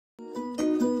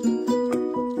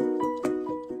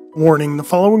Warning, the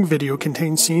following video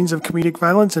contains scenes of comedic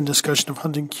violence and discussion of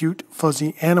hunting cute,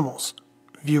 fuzzy animals.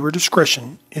 Viewer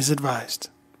discretion is advised.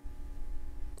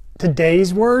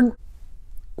 Today's word,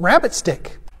 rabbit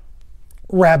stick.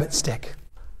 Rabbit stick.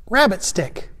 Rabbit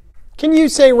stick. Can you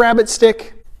say rabbit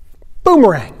stick?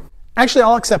 Boomerang. Actually,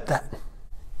 I'll accept that.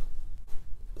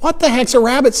 What the heck's a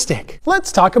rabbit stick?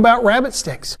 Let's talk about rabbit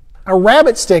sticks. A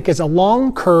rabbit stick is a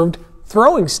long, curved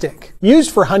throwing stick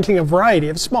used for hunting a variety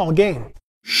of small game.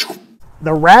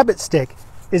 The rabbit stick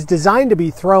is designed to be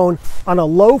thrown on a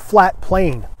low, flat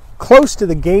plane, close to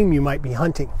the game you might be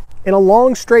hunting, in a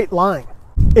long, straight line.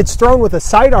 It's thrown with a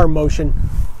sidearm motion,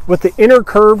 with the inner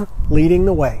curve leading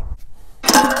the way.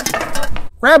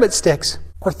 Rabbit sticks,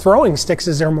 or throwing sticks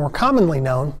as they're more commonly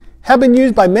known, have been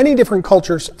used by many different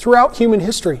cultures throughout human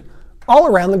history, all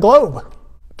around the globe.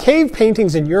 Cave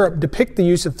paintings in Europe depict the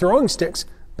use of throwing sticks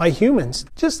by humans,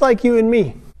 just like you and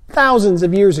me, thousands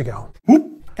of years ago.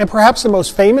 And perhaps the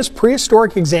most famous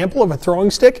prehistoric example of a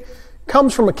throwing stick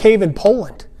comes from a cave in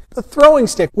Poland. The throwing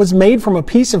stick was made from a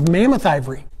piece of mammoth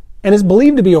ivory and is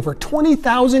believed to be over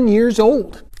 20,000 years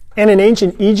old. And in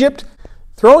ancient Egypt,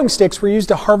 throwing sticks were used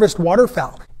to harvest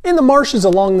waterfowl in the marshes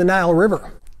along the Nile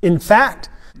River. In fact,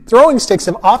 throwing sticks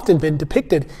have often been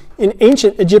depicted in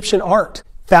ancient Egyptian art,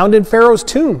 found in pharaohs'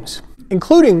 tombs,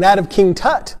 including that of King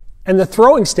Tut. And the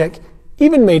throwing stick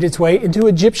even made its way into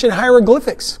Egyptian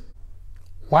hieroglyphics.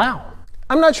 Wow,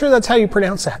 I'm not sure that's how you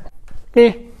pronounce that.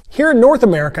 Here in North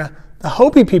America, the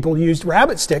Hopi people used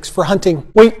rabbit sticks for hunting.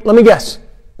 Wait, let me guess.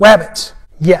 Rabbits.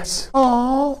 Yes.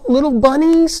 Aw, little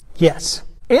bunnies? Yes.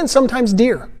 And sometimes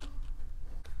deer.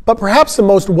 But perhaps the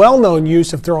most well-known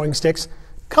use of throwing sticks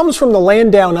comes from the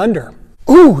land down under.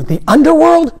 Ooh, the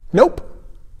underworld? Nope.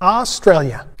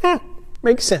 Australia.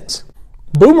 Makes sense.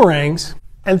 Boomerangs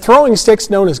and throwing sticks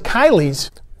known as kylies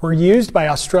were used by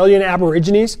Australian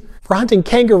Aborigines for hunting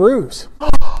kangaroos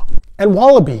and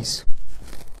wallabies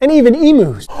and even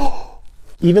emus.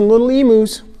 Even little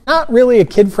emus. Not really a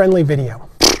kid-friendly video.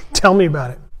 Tell me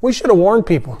about it. We should have warned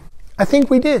people. I think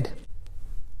we did.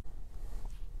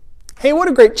 Hey, what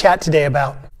a great chat today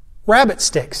about rabbit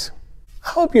sticks. I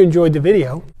hope you enjoyed the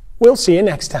video. We'll see you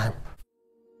next time.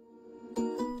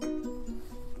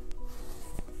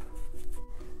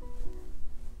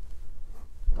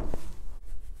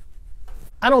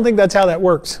 I don't think that's how that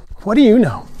works. What do you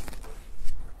know?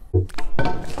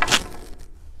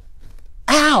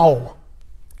 Ow!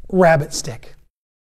 Rabbit stick.